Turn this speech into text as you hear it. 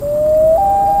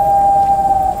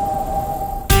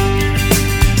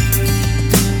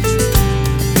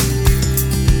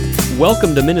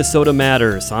Welcome to Minnesota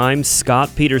Matters. I'm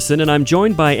Scott Peterson, and I'm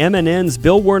joined by MNN's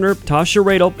Bill Werner, Tasha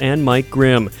Radel, and Mike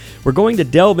Grimm. We're going to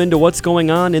delve into what's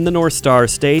going on in the North Star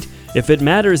State. If it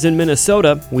matters in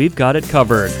Minnesota, we've got it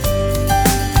covered.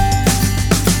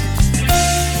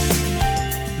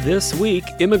 This week,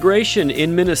 immigration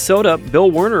in Minnesota. Bill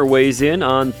Werner weighs in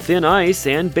on thin ice,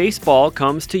 and baseball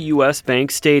comes to U.S. Bank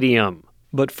Stadium.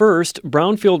 But first,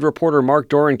 Brownfield reporter Mark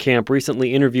Dorenkamp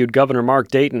recently interviewed Governor Mark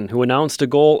Dayton, who announced a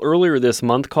goal earlier this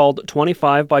month called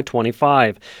 25 by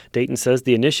 25. Dayton says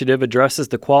the initiative addresses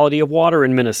the quality of water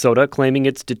in Minnesota, claiming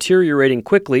it's deteriorating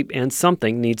quickly and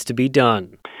something needs to be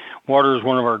done. Water is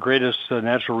one of our greatest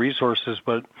natural resources,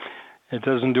 but it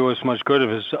doesn't do us much good if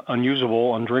it's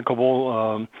unusable,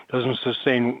 undrinkable, doesn't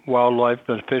sustain wildlife,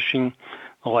 fishing,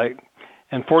 the like.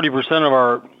 And 40% of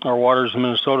our waters in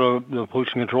Minnesota, the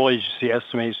Pollution Control Agency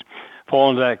estimates, fall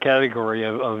into that category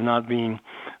of not being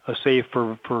safe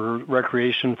for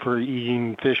recreation, for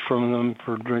eating fish from them,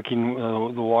 for drinking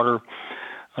the water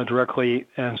directly.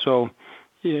 And so,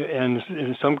 and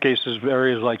in some cases,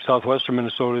 areas like southwestern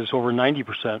Minnesota is over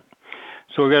 90%.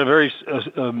 So we've got a very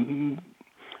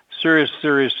serious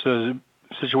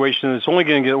situation that's only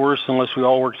going to get worse unless we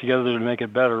all work together to make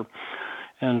it better.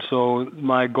 And so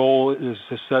my goal is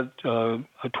to set a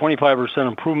 25%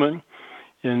 improvement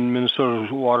in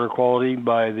Minnesota's water quality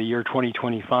by the year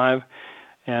 2025,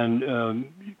 and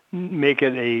make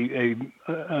it an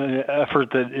effort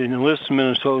that enlists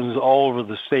Minnesotans all over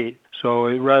the state.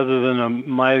 So rather than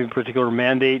my particular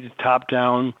mandate,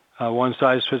 top-down,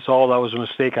 one-size-fits-all, that was a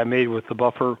mistake I made with the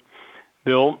buffer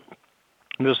bill.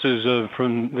 This is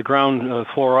from the ground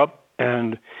floor up,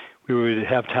 and we would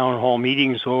have town hall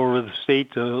meetings all over the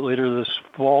state later this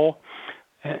fall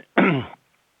and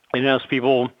ask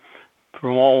people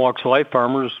from all walks of life,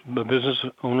 farmers, business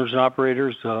owners and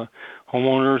operators,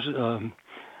 homeowners,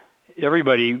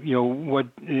 everybody,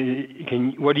 what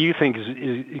do you think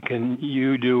can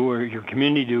you do or your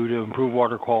community do to improve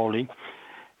water quality?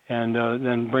 And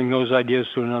then bring those ideas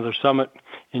to another summit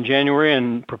in January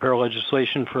and prepare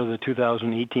legislation for the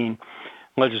 2018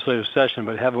 legislative session,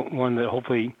 but have one that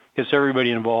hopefully gets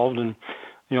everybody involved. And,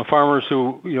 farmers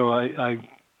who, I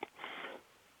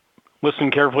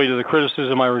listened carefully to the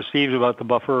criticism I received about the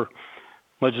buffer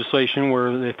legislation,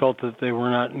 where they felt that they were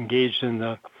not engaged in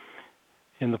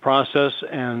the process,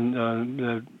 and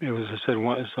it was, I said,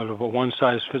 sort of a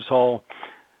one-size-fits-all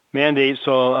mandate.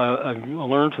 So I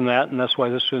learned from that, and that's why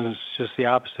this one is just the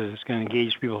opposite. It's going to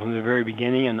engage people from the very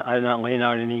beginning, and I'm not laying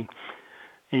out any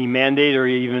mandate or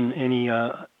even any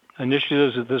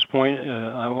initiatives at this point.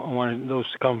 I wanted those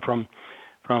to come from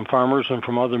farmers and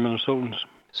from other Minnesotans.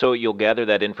 So you'll gather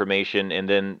that information, and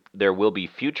then there will be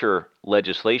future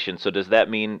legislation. So does that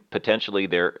mean potentially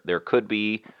there could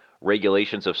be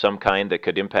regulations of some kind that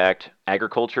could impact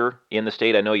agriculture in the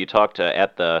state? I know you talked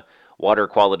at the Water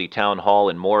Quality Town Hall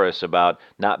in Morris about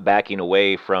not backing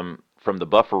away from the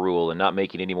buffer rule and not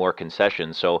making any more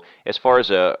concessions. So as far as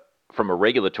from a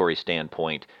regulatory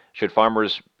standpoint, should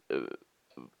farmers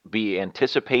be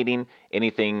anticipating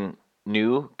anything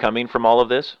new coming from all of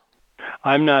this?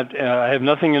 I'm not. I have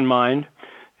nothing in mind.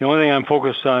 The only thing I'm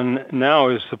focused on now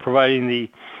is providing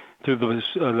through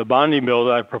the bonding bill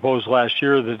that I proposed last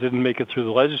year that didn't make it through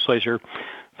the legislature,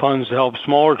 funds to help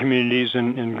smaller communities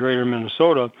in greater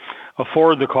Minnesota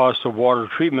afford the cost of water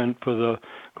treatment for the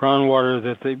groundwater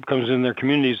that comes in their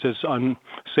communities that's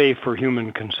unsafe for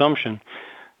human consumption.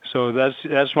 So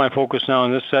that's my focus now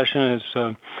in this session.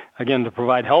 It's again to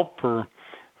provide help for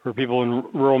people in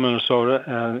rural Minnesota,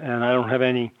 and I don't have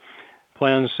any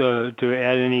plans to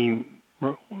add any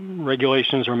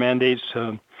regulations or mandates.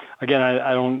 Again,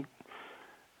 I don't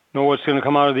know what's going to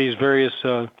come out of these various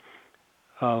town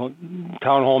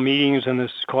hall meetings and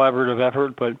this collaborative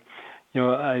effort, but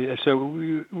I said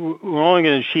we're only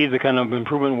going to achieve the kind of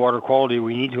improvement in water quality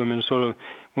we need to in Minnesota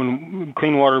when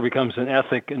clean water becomes an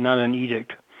ethic and not an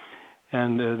edict.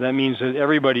 And that means that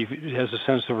everybody has a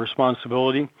sense of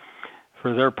responsibility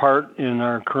for their part in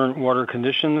our current water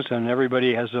conditions, and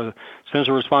everybody has a sense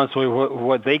of responsibility for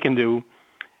what they can do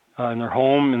in their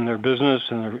home, in their business,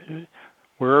 and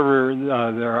wherever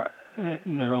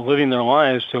they're living their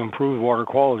lives to improve water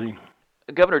quality.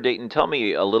 Governor Dayton, tell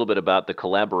me a little bit about the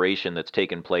collaboration that's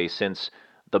taken place since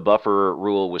the buffer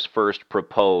rule was first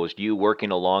proposed, you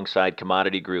working alongside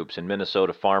commodity groups and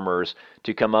Minnesota farmers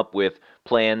to come up with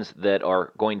plans that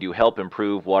are going to help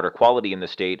improve water quality in the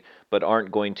state, but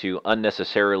aren't going to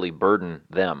unnecessarily burden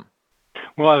them.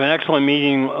 Well, I had an excellent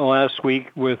meeting last week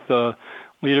with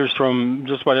leaders from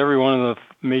just about every one of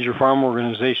the major farm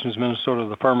organizations in Minnesota,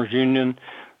 the Farmers Union,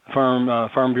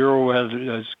 Farm Bureau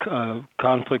has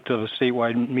conflict of a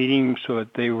statewide meeting, so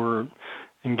that they were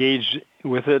engaged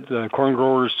with it. Corn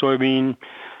growers, soybean,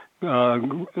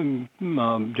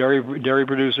 dairy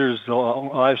producers,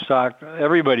 livestock,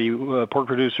 everybody, pork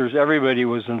producers, everybody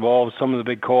was involved. Some of the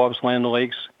big co-ops, Land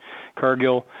O'Lakes,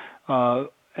 Cargill, and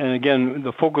again,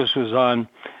 the focus was on,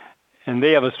 and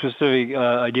they have a specific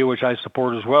idea which I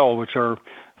support as well, which are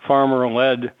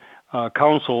farmer-led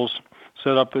councils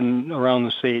set up around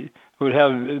the state. It would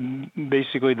have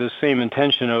basically the same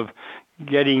intention of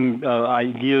getting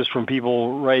ideas from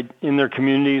people right in their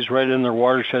communities, right in their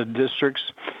watershed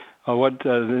districts, what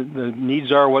the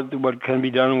needs are, what can be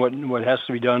done, what has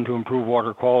to be done to improve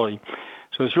water quality.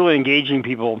 So it's really engaging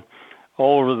people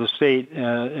all over the state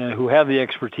who have the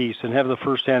expertise and have the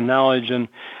firsthand knowledge and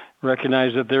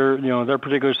recognize that their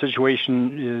particular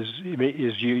situation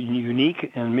is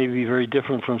unique and maybe very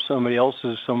different from somebody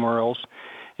else's somewhere else.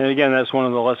 And again, that's one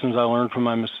of the lessons I learned from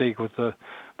my mistake with the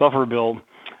buffer bill.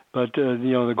 But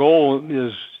the goal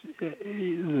is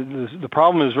the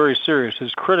problem is very serious.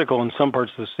 It's critical in some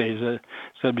parts of the state, as I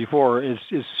said before.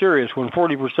 It's serious when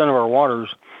 40% of our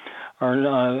waters are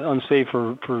unsafe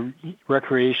for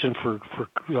recreation, for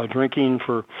drinking,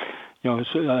 for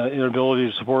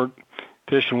inability to support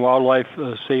fish and wildlife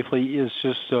safely. It's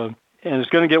just and it's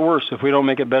going to get worse. If we don't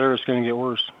make it better, it's going to get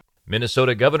worse.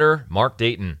 Minnesota Governor Mark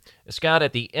Dayton. Scott,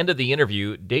 at the end of the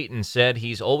interview, Dayton said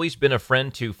he's always been a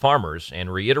friend to farmers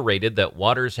and reiterated that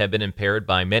waters have been impaired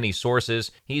by many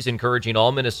sources. He's encouraging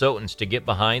all Minnesotans to get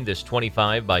behind this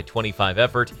 25 by 25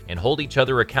 effort and hold each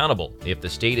other accountable if the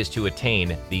state is to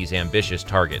attain these ambitious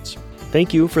targets.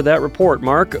 Thank you for that report,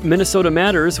 Mark. Minnesota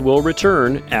Matters will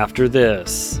return after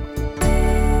this.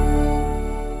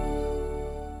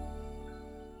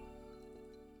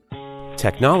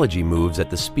 Technology moves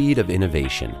at the speed of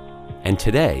innovation, and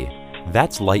today,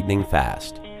 that's lightning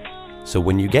fast. So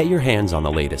when you get your hands on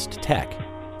the latest tech,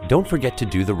 don't forget to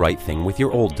do the right thing with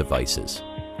your old devices.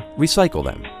 Recycle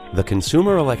them. The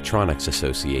Consumer Electronics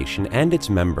Association and its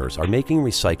members are making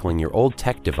recycling your old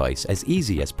tech device as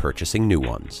easy as purchasing new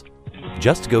ones.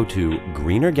 Just go to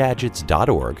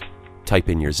greenergadgets.org, type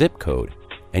in your zip code,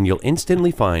 and you'll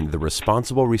instantly find the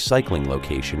responsible recycling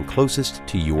location closest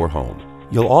to your home.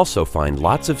 You'll also find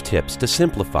lots of tips to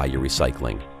simplify your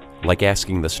recycling, like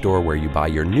asking the store where you buy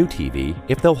your new TV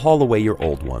if they'll haul away your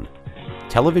old one.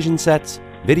 Television sets,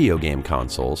 video game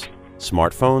consoles,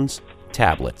 smartphones,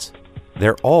 tablets,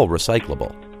 they're all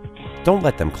recyclable. Don't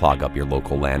let them clog up your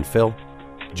local landfill.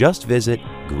 Just visit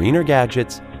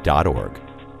greenergadgets.org.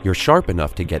 You're sharp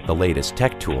enough to get the latest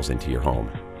tech tools into your home.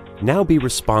 Now be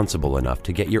responsible enough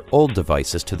to get your old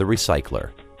devices to the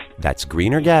recycler. That's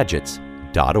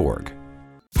greenergadgets.org.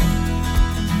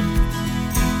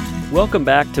 Welcome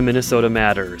back to Minnesota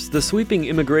Matters. The sweeping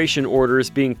immigration orders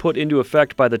being put into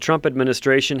effect by the Trump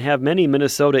administration have many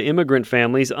Minnesota immigrant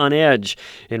families on edge.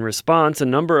 In response, a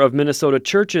number of Minnesota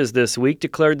churches this week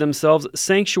declared themselves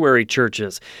sanctuary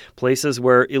churches, places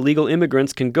where illegal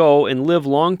immigrants can go and live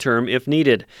long-term if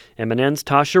needed. MNN's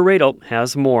Tasha Radel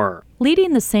has more.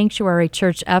 Leading the sanctuary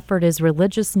church effort is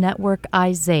religious network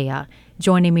Isaiah.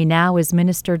 Joining me now is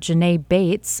Minister Janae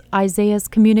Bates, Isaiah's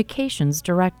communications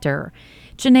director.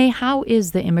 Janae, how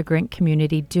is the immigrant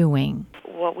community doing?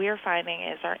 What we are finding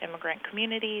is our immigrant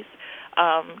communities,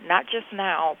 not just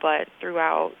now, but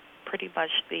throughout pretty much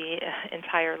the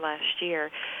entire last year,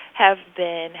 have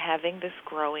been having this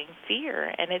growing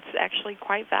fear. And it's actually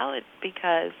quite valid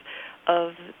because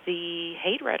of the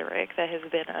hate rhetoric that has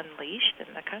been unleashed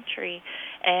in the country.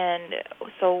 And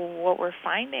so what we're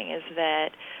finding is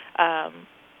that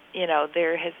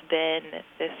there has been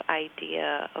this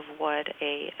idea of what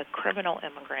a criminal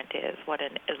immigrant is, what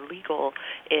an illegal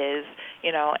is,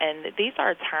 and these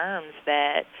are terms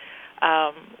that,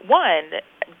 one,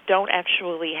 don't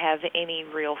actually have any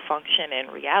real function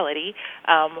in reality,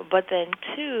 but then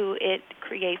two, it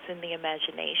creates in the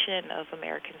imagination of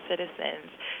American citizens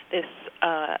this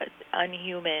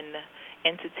unhuman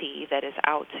entity that is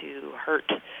out to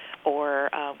hurt or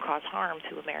cause harm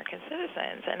to American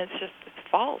citizens, and it's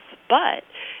false. But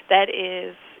that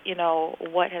is,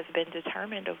 what has been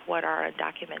determined of what our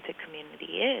undocumented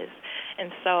community is.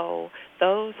 And so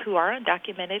those who are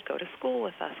undocumented go to school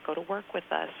with us, go to work with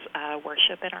us,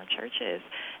 worship in our churches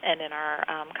and in our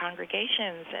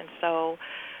congregations. And so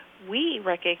we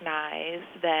recognize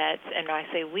that, and I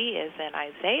say we as in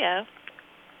Isaiah,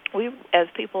 we as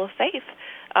people of faith,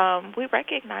 we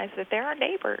recognize that they're our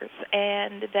neighbors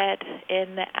and that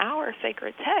in our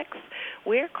sacred text,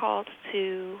 we're called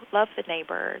to love the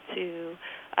neighbor, to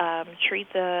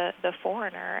treat the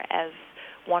foreigner as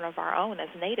one of our own, as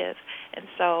native. And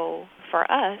so for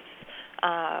us,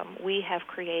 we have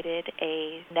created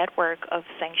a network of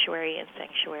sanctuary and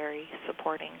sanctuary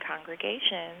supporting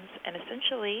congregations. And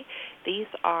essentially, these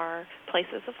are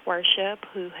places of worship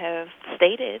who have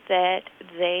stated that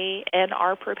they and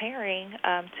are preparing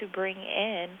to bring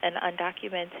in an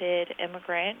undocumented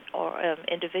immigrant or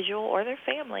individual or their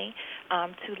family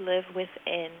to live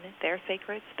within their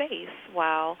sacred space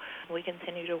while we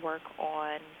continue to work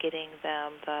on getting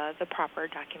them the proper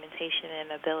documentation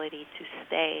and ability to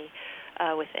stay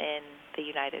within the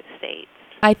United States.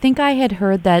 I think I had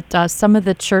heard that some of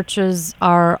the churches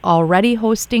are already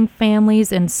hosting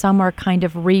families and some are kind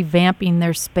of revamping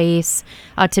their space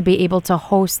to be able to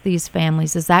host these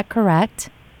families. Is that correct?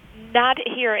 Not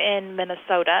here in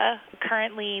Minnesota.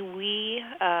 Currently, we,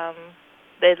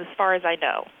 as far as I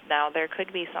know, now there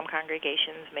could be some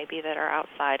congregations maybe that are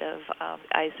outside of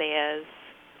Isaiah's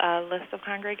list of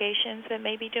congregations that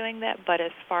may be doing that, but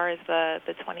as far as the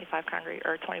 24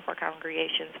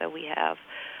 congregations that we have,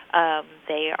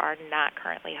 they are not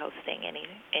currently hosting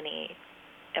any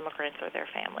immigrants or their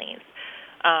families.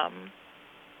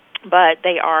 But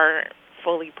they are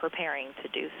fully preparing to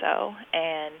do so.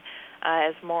 And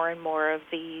as more and more of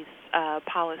these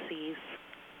policies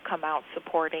come out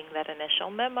supporting that initial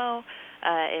memo,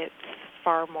 it's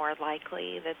far more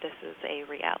likely that this is a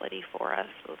reality for us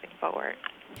moving forward.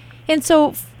 And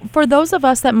so, for those of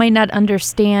us that might not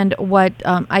understand what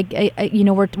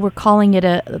we're calling it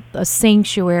a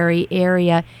sanctuary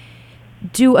area,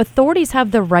 do authorities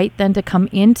have the right then to come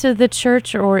into the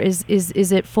church, or is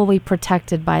it fully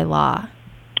protected by law?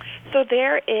 So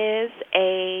there's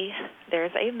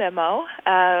a memo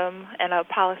and a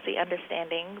policy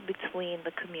understanding between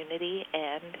the community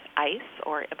and ICE,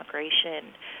 or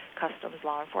Immigration Customs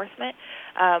Law Enforcement,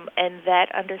 and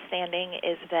that understanding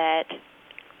is that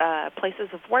places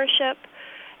of worship,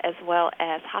 as well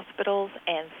as hospitals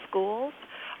and schools,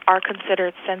 are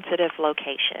considered sensitive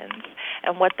locations.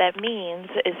 And what that means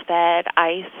is that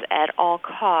ICE at all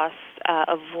costs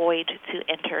avoid to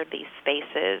enter these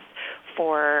spaces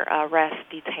for arrest,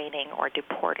 detaining, or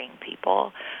deporting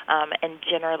people. And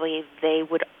generally, they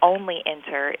would only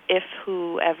enter if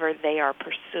whoever they are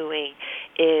pursuing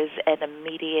is an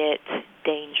immediate,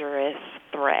 dangerous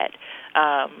threat.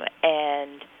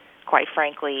 And quite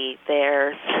frankly,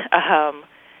 there's,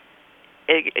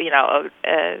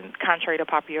 contrary to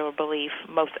popular belief,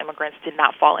 most immigrants did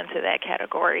not fall into that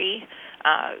category.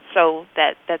 So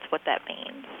that's what that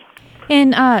means.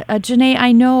 And Janae,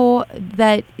 I know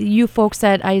that you folks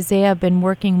at Isaiah have been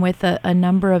working with a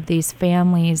number of these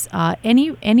families.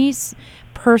 Any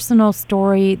personal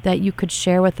story that you could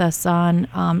share with us on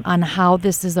how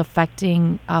this is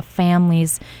affecting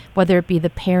families, whether it be the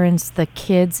parents, the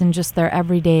kids, and just their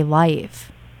everyday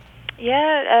life?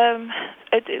 Yeah,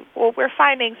 well, we're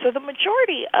finding, so the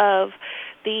majority of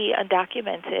the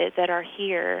undocumented that are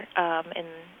here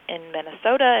in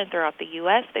Minnesota and throughout the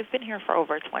U.S., they've been here for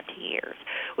over 20 years,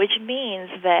 which means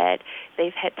that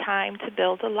they've had time to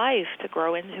build a life, to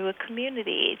grow into a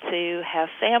community, to have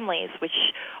families, which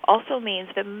also means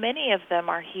that many of them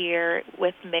are here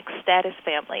with mixed status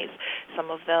families.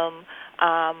 Some of them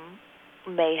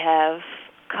may have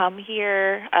come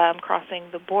here crossing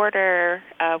the border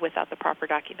without the proper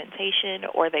documentation,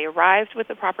 or they arrived with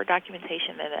the proper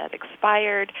documentation and that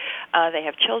expired. They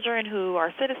have children who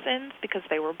are citizens because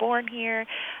they were born here.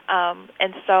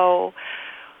 And so,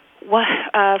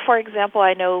 for example,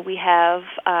 I know we have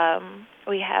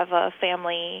a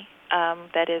family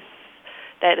that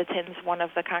attends one of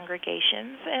the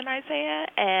congregations in Isaiah,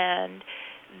 and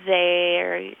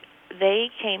they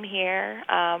came here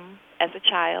as a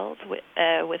child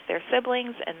with their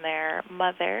siblings and their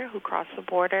mother who crossed the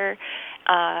border,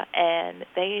 and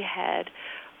they had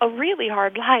a really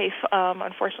hard life,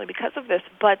 unfortunately, because of this.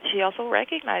 But she also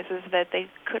recognizes that they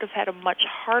could have had a much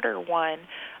harder one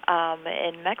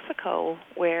in Mexico,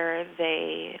 where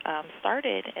they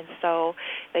started. And so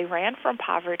they ran from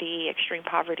poverty, extreme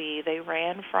poverty. They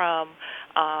ran from,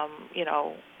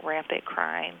 rampant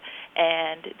crime.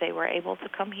 And they were able to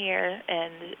come here,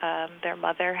 and their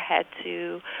mother had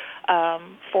to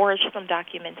forge some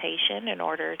documentation in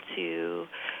order to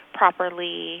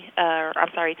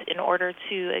in order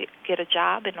to get a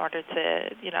job, in order to,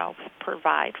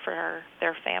 provide for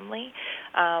their family.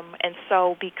 And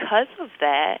so because of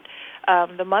that,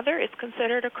 the mother is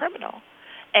considered a criminal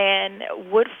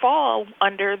and would fall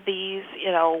under these,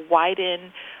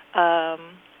 widened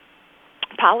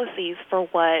policies for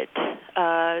what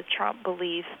Trump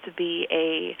believes to be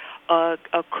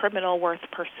a criminal worth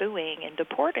pursuing and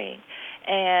deporting.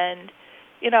 And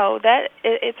that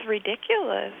it's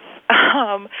ridiculous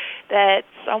that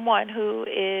someone who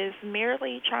is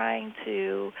merely trying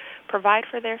to provide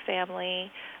for their family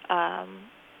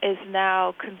is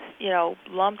now,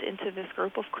 lumped into this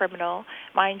group of criminal.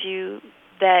 Mind you,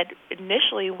 that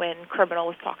initially when criminal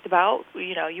was talked about,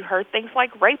 you heard things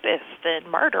like rapist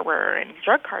and murderer and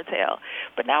drug cartel.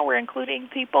 But now we're including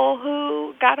people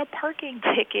who got a parking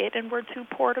ticket and were too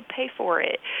poor to pay for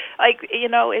it.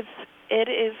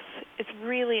 It's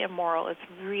really immoral. It's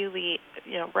really,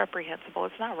 reprehensible.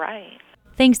 It's not right.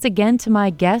 Thanks again to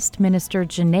my guest, Minister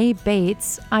Janae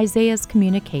Bates, Isaiah's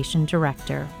Communication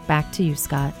Director. Back to you,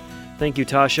 Scott. Thank you,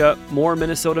 Tasha. More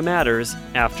Minnesota Matters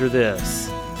after this.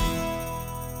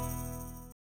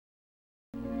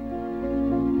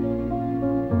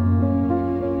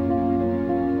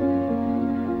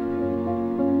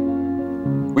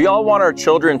 We all want our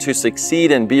children to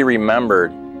succeed and be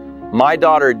remembered. My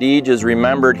daughter Deej is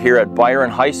remembered here at Byron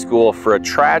High School for a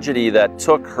tragedy that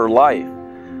took her life.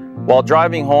 While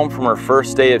driving home from her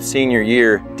first day of senior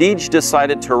year, Deej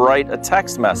decided to write a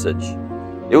text message.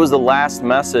 It was the last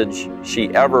message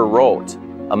she ever wrote,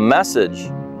 a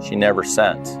message she never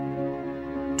sent.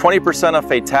 20% of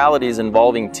fatalities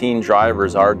involving teen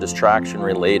drivers are distraction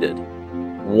related.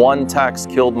 One text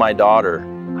killed my daughter.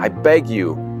 I beg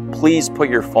you, please put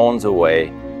your phones away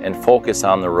and focus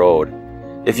on the road.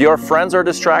 If your friends are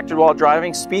distracted while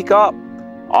driving, speak up.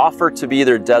 Offer to be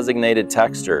their designated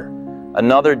texter.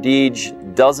 Another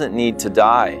Deej doesn't need to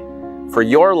die. For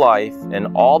your life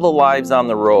and all the lives on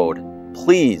the road,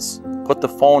 please put the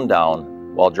phone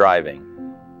down while driving.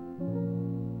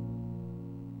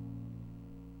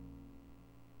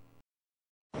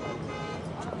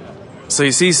 So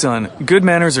you see, son, good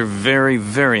manners are very,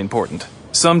 very important.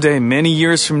 Someday, many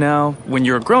years from now, when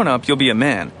you're a grown-up, you'll be a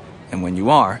man. And when you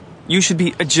are, you should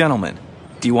be a gentleman.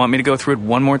 Do you want me to go through it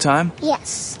one more time?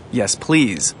 Yes. Yes,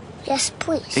 please. Yes,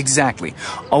 please. Exactly.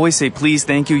 Always say please,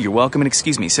 thank you, you're welcome, and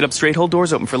excuse me. Sit up straight, hold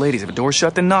doors open for ladies. If a door's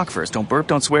shut, then knock first. Don't burp,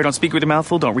 don't swear, don't speak with your mouth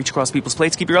full, don't reach across people's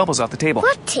plates, keep your elbows off the table.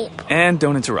 What table? And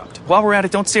don't interrupt. While we're at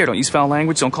it, don't stare, don't use foul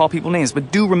language, don't call people names,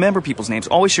 but do remember people's names.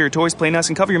 Always share your toys, play nice,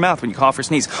 and cover your mouth when you cough or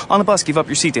sneeze. On the bus, give up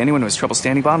your seat to anyone who has trouble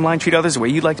standing. Bottom line, treat others the way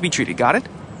you'd like to be treated. Got it?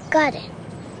 Got it.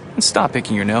 And stop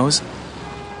picking your nose.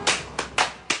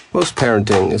 Most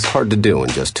parenting is hard to do in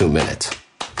just 2 minutes.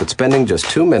 But spending just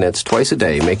 2 minutes twice a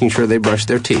day making sure they brush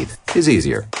their teeth is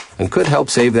easier and could help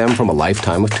save them from a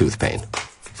lifetime of tooth pain.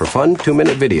 For fun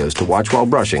 2-minute videos to watch while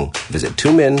brushing, visit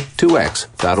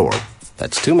 2min2x.org.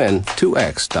 That's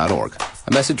 2min2x.org.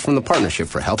 A message from the Partnership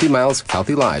for Healthy Mouths,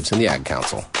 Healthy Lives, and the Ad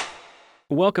Council.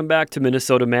 Welcome back to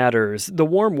Minnesota Matters. The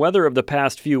warm weather of the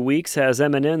past few weeks has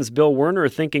MNN's Bill Werner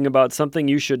thinking about something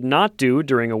you should not do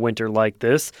during a winter like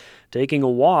this, taking a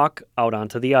walk out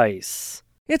onto the ice.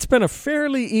 It's been a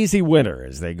fairly easy winter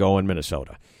as they go in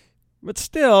Minnesota. But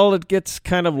still, it gets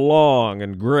kind of long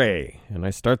and gray, and I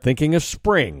start thinking of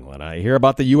spring when I hear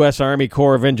about the U.S. Army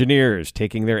Corps of Engineers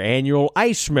taking their annual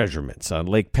ice measurements on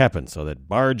Lake Pepin so that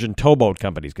barge and towboat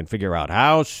companies can figure out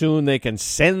how soon they can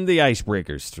send the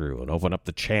icebreakers through and open up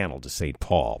the channel to St.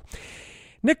 Paul.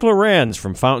 Nick Lorenz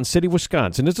from Fountain City,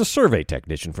 Wisconsin is a survey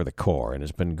technician for the Corps and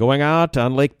has been going out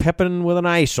on Lake Pepin with an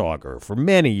ice auger for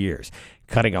many years,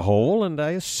 cutting a hole and,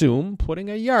 I assume, putting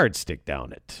a yardstick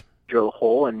down it. Drill a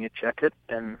hole and you check it,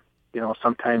 and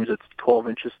sometimes it's 12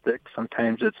 inches thick,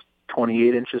 sometimes it's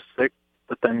 28 inches thick,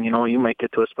 but then you might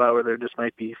get to a spot where there just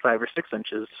might be 5 or 6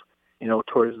 inches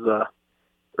towards the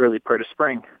early part of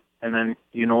spring, and then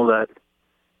that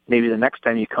maybe the next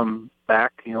time you come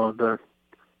back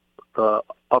the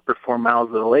upper 4 miles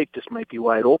of the lake just might be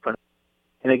wide open,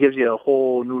 and it gives you a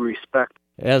whole new respect.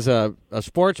 As a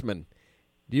sportsman,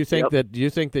 do you think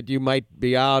that you might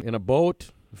be out in a boat,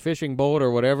 fishing boat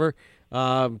or whatever,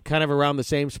 kind of around the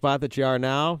same spot that you are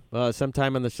now,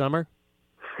 sometime in the summer?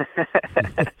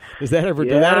 Did that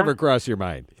ever cross your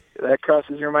mind? That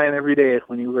crosses your mind every day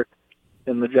when you work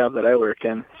in the job that I work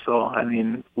in. So,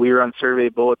 we run survey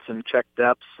boats and check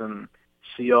depths and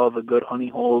see all the good honey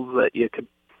holes that you could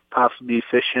possibly be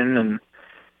fishing, and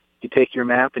you take your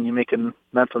map and you make a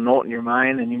mental note in your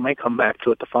mind, and you might come back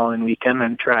to it the following weekend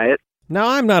and try it. Now,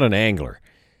 I'm not an angler,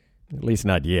 at least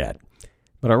not yet.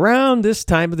 But around this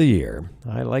time of the year,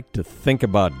 I like to think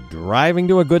about driving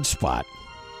to a good spot,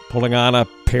 pulling on a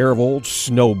pair of old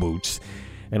snow boots,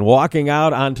 and walking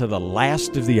out onto the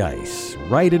last of the ice,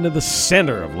 right into the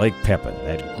center of Lake Pepin,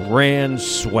 that grand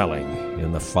swelling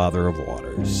in the Father of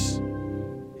Waters.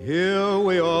 Here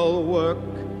we all work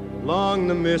along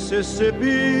the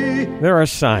Mississippi. There are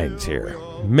signs here,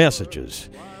 messages,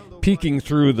 peeking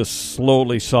through the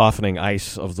slowly softening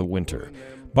ice of the winter.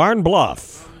 Barn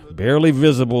Bluff, barely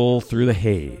visible through the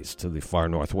haze to the far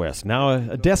northwest, now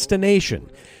a destination.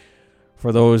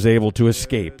 for those able to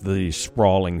escape the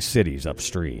sprawling cities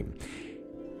upstream.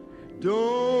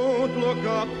 Don't look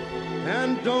up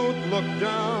and don't look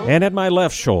down. And at my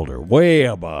left shoulder, way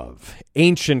above,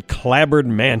 ancient clapboard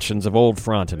mansions of old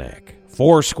Frontenac,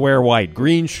 4 square white,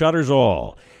 green shutters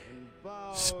all,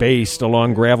 spaced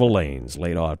along gravel lanes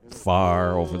laid out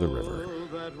far over the river.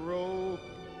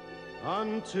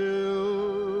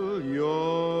 Until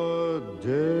you're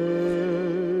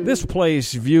dead. This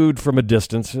place, viewed from a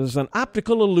distance, is an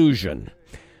optical illusion,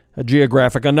 a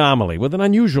geographic anomaly with an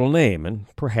unusual name and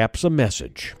perhaps a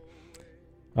message.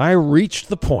 I reached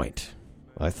the point,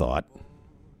 I thought,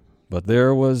 but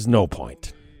there was no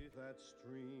point. That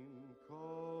stream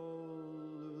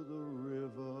called the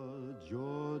River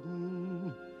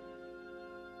Jordan.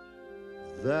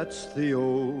 That's the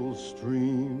old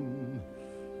stream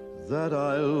that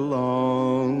I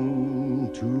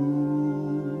long to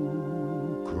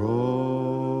cross.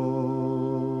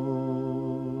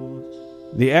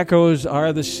 The echoes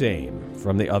are the same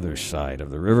from the other side of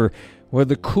the river, where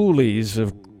the coulees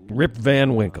of Rip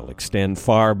Van Winkle extend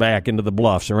far back into the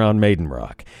bluffs around Maiden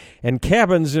Rock, and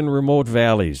cabins in remote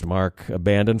valleys mark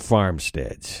abandoned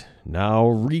farmsteads, now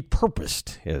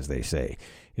repurposed, as they say,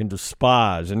 into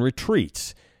spas and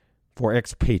retreats for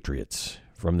expatriates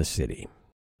from the city.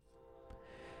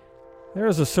 There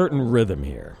is a certain rhythm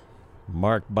here,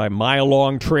 marked by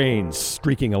mile-long trains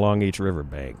streaking along each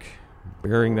riverbank,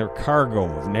 bearing their cargo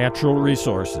of natural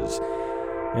resources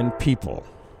and people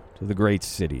to the great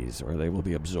cities where they will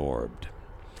be absorbed.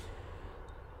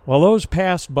 While those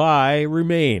passed by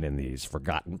remain in these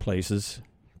forgotten places,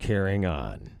 carrying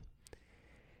on.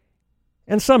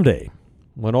 And someday,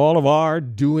 when all of our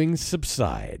doings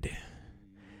subside,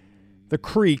 the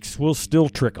creeks will still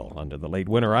trickle under the late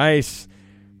winter ice,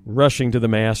 rushing to the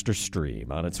master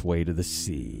stream on its way to the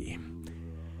sea.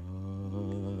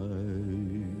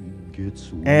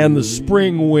 And the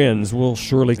spring winds will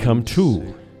surely come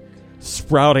too,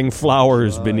 sprouting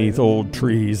flowers beneath old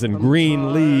trees and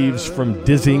green leaves from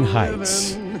dizzying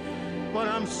heights.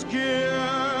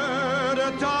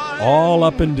 All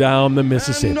up and down the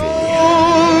Mississippi.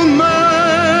 Old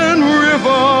Man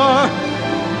River,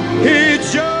 he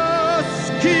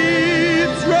just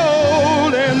keeps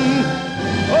rolling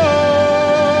along.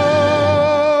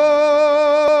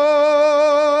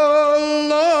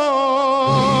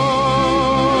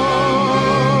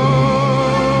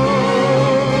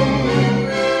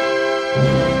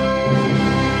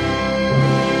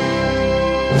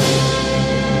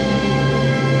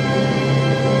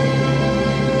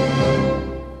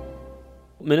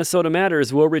 Minnesota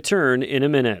Matters will return in a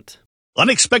minute.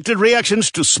 Unexpected reactions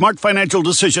to smart financial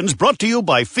decisions brought to you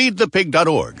by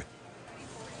feedthepig.org.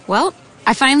 Well,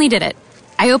 I finally did it.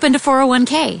 I opened a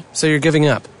 401k. So you're giving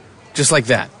up? Just like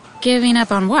that? Giving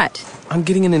up on what? I'm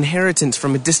getting an inheritance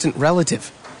from a distant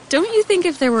relative. Don't you think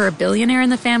if there were a billionaire in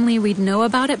the family, we'd know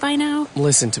about it by now?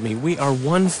 Listen to me. We are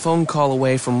one phone call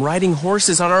away from riding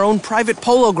horses on our own private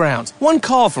polo grounds. One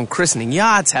call from christening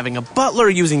yachts, having a butler,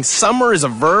 using summer as a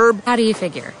verb. How do you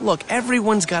figure? Look,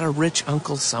 everyone's got a rich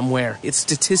uncle somewhere. It's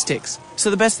statistics. So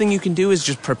the best thing you can do is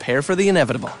just prepare for the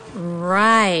inevitable.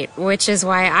 Right, which is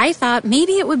why I thought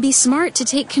maybe it would be smart to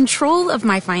take control of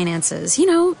my finances. You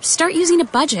know, start using a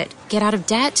budget, get out of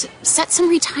debt, set some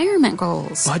retirement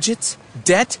goals. Budgets?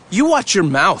 Debt? You watch your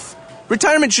mouth.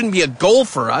 Retirement shouldn't be a goal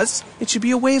for us. It should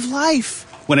be a way of life.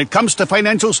 When it comes to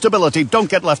financial stability, don't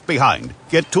get left behind.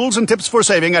 Get tools and tips for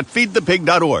saving at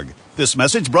feedthepig.org. This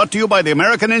message brought to you by the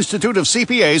American Institute of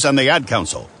CPAs and the Ad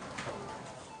Council.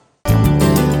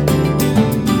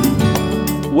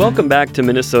 Welcome back to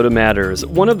Minnesota Matters.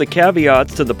 One of the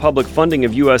caveats to the public funding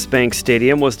of U.S. Bank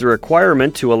Stadium was the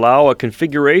requirement to allow a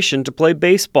configuration to play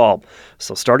baseball.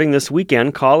 So starting this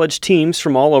weekend, college teams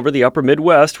from all over the upper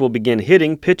Midwest will begin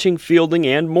hitting, pitching, fielding,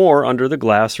 and more under the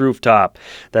glass rooftop.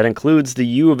 That includes the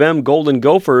U of M Golden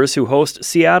Gophers, who host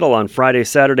Seattle on Friday,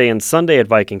 Saturday, and Sunday at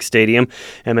Viking Stadium.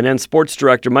 MNN Sports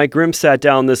Director Mike Grimm sat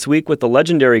down this week with the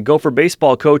legendary Gopher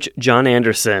baseball coach John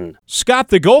Anderson. Scott,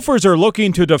 the Gophers are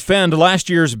looking to defend last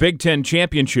year's Big Ten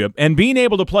championship, and being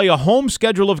able to play a home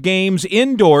schedule of games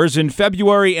indoors in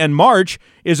February and March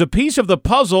is a piece of the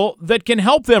puzzle that can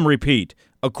help them repeat,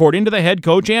 according to the head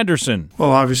coach Anderson.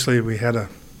 Well, obviously we had a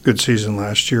good season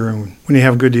last year, and when you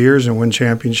have good years and win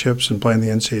championships and play in the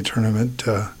NCAA tournament,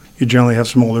 you generally have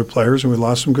some older players, and we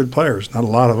lost some good players. Not a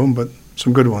lot of them, but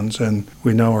some good ones, and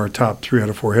we know our top 3 out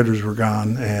of 4 hitters were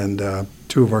gone, and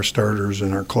 2 of our starters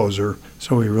and our closer,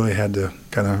 so we really had to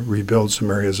kind of rebuild some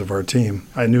areas of our team.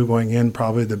 I knew going in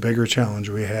probably the bigger challenge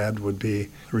we had would be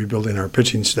rebuilding our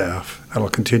pitching staff. That'll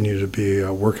continue to be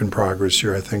a work in progress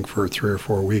here, I think, for 3 or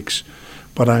 4 weeks.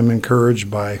 but I'm encouraged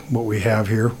by what we have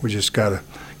here. We just got to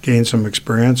gain some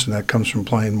experience, and that comes from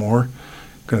playing more.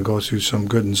 Going to go through some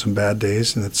good and some bad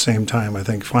days, and at the same time, I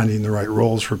think finding the right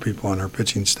roles for people on our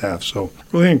pitching staff. So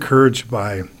really encouraged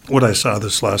by what I saw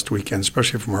this last weekend,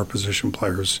 especially from our position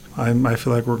players. I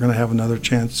feel like we're going to have another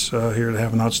chance here to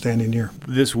have an outstanding year.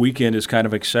 This weekend is kind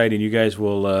of exciting. You guys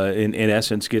will, in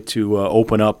essence, get to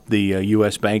open up the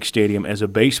U.S. Bank Stadium as a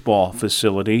baseball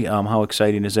facility. How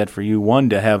exciting is that for you? One,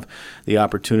 to have the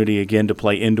opportunity again to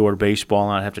play indoor baseball,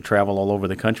 not have to travel all over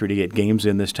the country to get games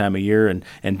in this time of year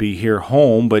and be here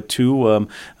home. But two,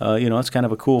 it's kind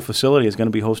of a cool facility. It's going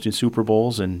to be hosting Super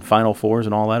Bowls and Final Fours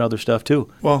and all that other stuff too.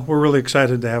 Well, we're really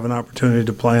excited to have an opportunity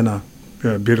to play in a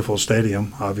beautiful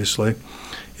stadium, obviously.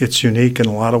 It's unique in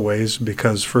a lot of ways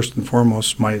because, first and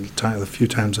foremost, the few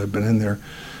times I've been in there,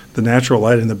 the natural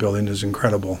light in the building is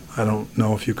incredible. I don't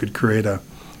know if you could create a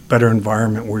better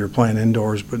environment where you're playing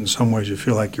indoors, but in some ways you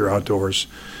feel like you're outdoors.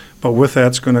 But with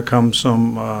that's going to come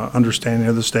some understanding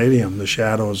of the stadium, the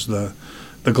shadows, the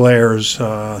glares,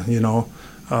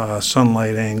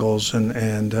 sunlight angles,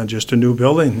 and just a new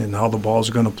building and how the ball's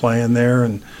going to play in there,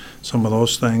 and some of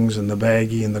those things, and the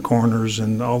baggy and the corners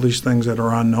and all these things that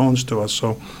are unknowns to us.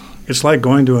 So it's like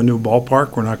going to a new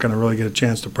ballpark. We're not going to really get a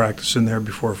chance to practice in there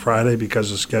before Friday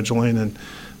because of scheduling and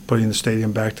putting the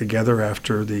stadium back together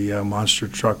after the monster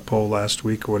truck pull last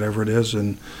week or whatever it is.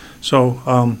 And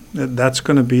so that's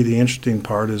going to be the interesting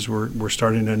part is we're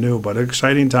starting anew. But an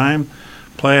exciting time.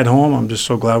 Play at home. I'm just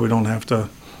so glad we don't have to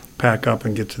pack up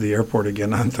and get to the airport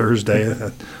again on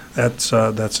Thursday. That's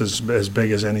as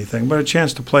big as anything. But a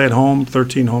chance to play at home,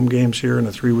 13 home games here in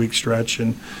a 3-week stretch,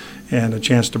 and a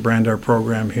chance to brand our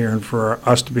program here, and for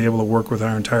us to be able to work with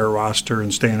our entire roster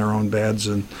and stay in our own beds.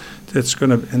 And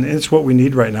it's what we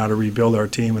need right now to rebuild our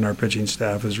team and our pitching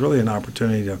staff is really an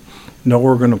opportunity to know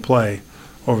we're going to play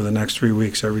over the next 3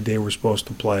 weeks. Every day we're supposed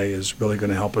to play is really going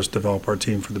to help us develop our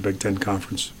team for the Big Ten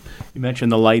Conference. You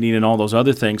mentioned the lighting and all those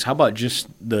other things. How about just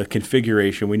the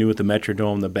configuration? We knew with the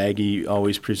Metrodome, the baggy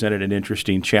always presented an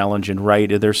interesting challenge. And right,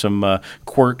 are there some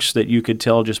quirks that you could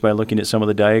tell just by looking at some of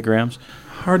the diagrams?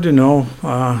 Hard to know.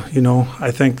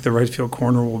 I think the right field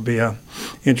corner will be a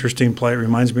interesting play. It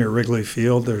reminds me of Wrigley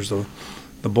Field. There's the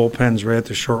bullpen's right at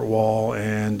the short wall,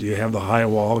 and you have the high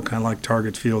wall, kind of like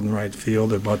Target Field in right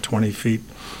field. They're about 20 feet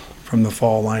from the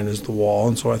fall line is the wall.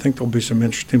 And so I think there'll be some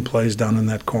interesting plays down in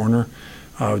that corner.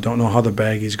 Don't know how the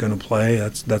baggy's going to play.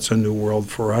 That's a new world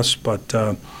for us, but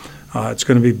it's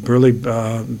going to be really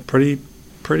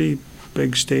pretty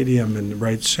big stadium in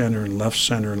right center and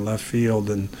left field,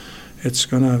 and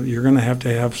you're going to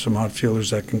have some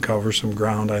outfielders that can cover some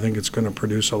ground. I think it's going to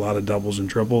produce a lot of doubles and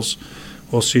triples.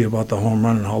 We'll see about the home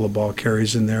run and how the ball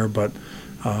carries in there, but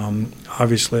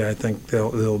obviously I think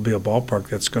there'll be a ballpark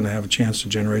that's going to have a chance to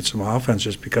generate some offense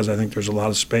just because I think there's a lot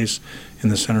of space in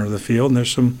the center of the field, and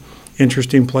there's some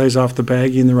interesting plays off the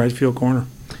baggy in the right field corner.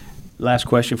 Last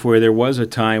question for you. There was a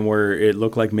time where it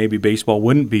looked like maybe baseball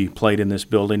wouldn't be played in this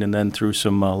building, and then through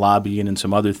some lobbying and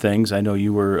some other things, I know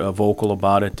you were vocal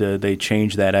about it. They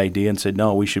changed that idea and said,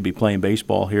 no, we should be playing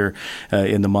baseball here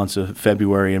in the months of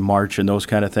February and March and those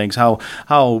kind of things. How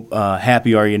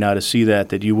happy are you now to see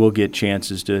that you will get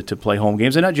chances to play home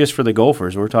games? And not just for the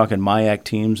Gophers. We're talking MIAC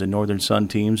teams and Northern Sun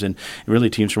teams and really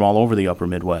teams from all over the upper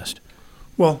Midwest.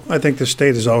 Well, I think the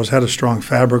state has always had a strong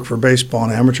fabric for baseball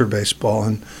and amateur baseball,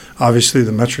 and obviously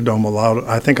the Metrodome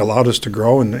allowed us to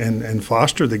grow and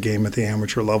foster the game at the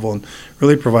amateur level and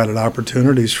really provided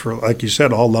opportunities for, like you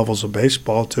said, all levels of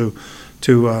baseball to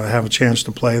have a chance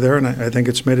to play there. And I think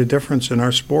it's made a difference in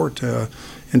our sport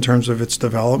in terms of its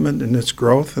development and its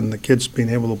growth and the kids being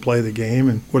able to play the game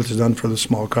and what it's done for the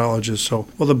small colleges. So,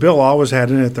 the bill always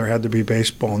had in it there had to be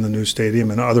baseball in the new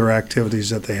stadium and other activities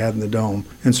that they had in the dome.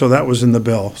 And so that was in the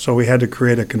bill. So we had to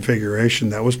create a configuration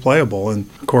that was playable. And,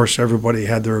 of course, everybody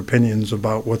had their opinions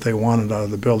about what they wanted out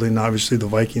of the building. Obviously, the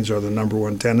Vikings are the number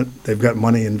one tenant. They've got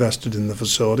money invested in the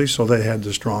facility, so they had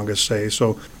the strongest say.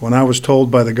 So when I was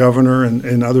told by the governor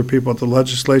and other people at the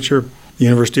legislature, the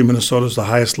University of Minnesota is the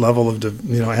highest level of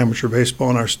amateur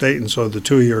baseball in our state, and so the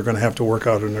two of you are going to have to work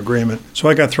out an agreement. So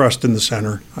I got thrust in the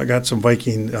center. I got some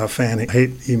Viking fan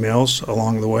hate emails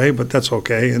along the way, but that's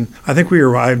okay. And I think we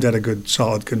arrived at a good,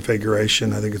 solid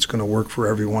configuration. I think it's going to work for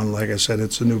everyone. Like I said,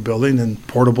 it's a new building and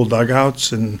portable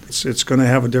dugouts, and it's going to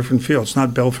have a different feel. It's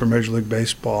not built for Major League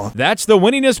Baseball. That's the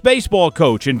winningest baseball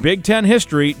coach in Big Ten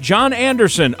history, John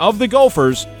Anderson of the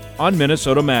Gophers, on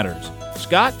Minnesota Matters.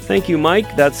 Scott? Thank you,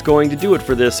 Mike. That's going to do it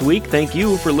for this week. Thank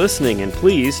you for listening, and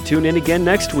please tune in again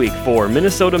next week for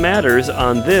Minnesota Matters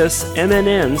on this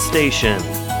MNN station.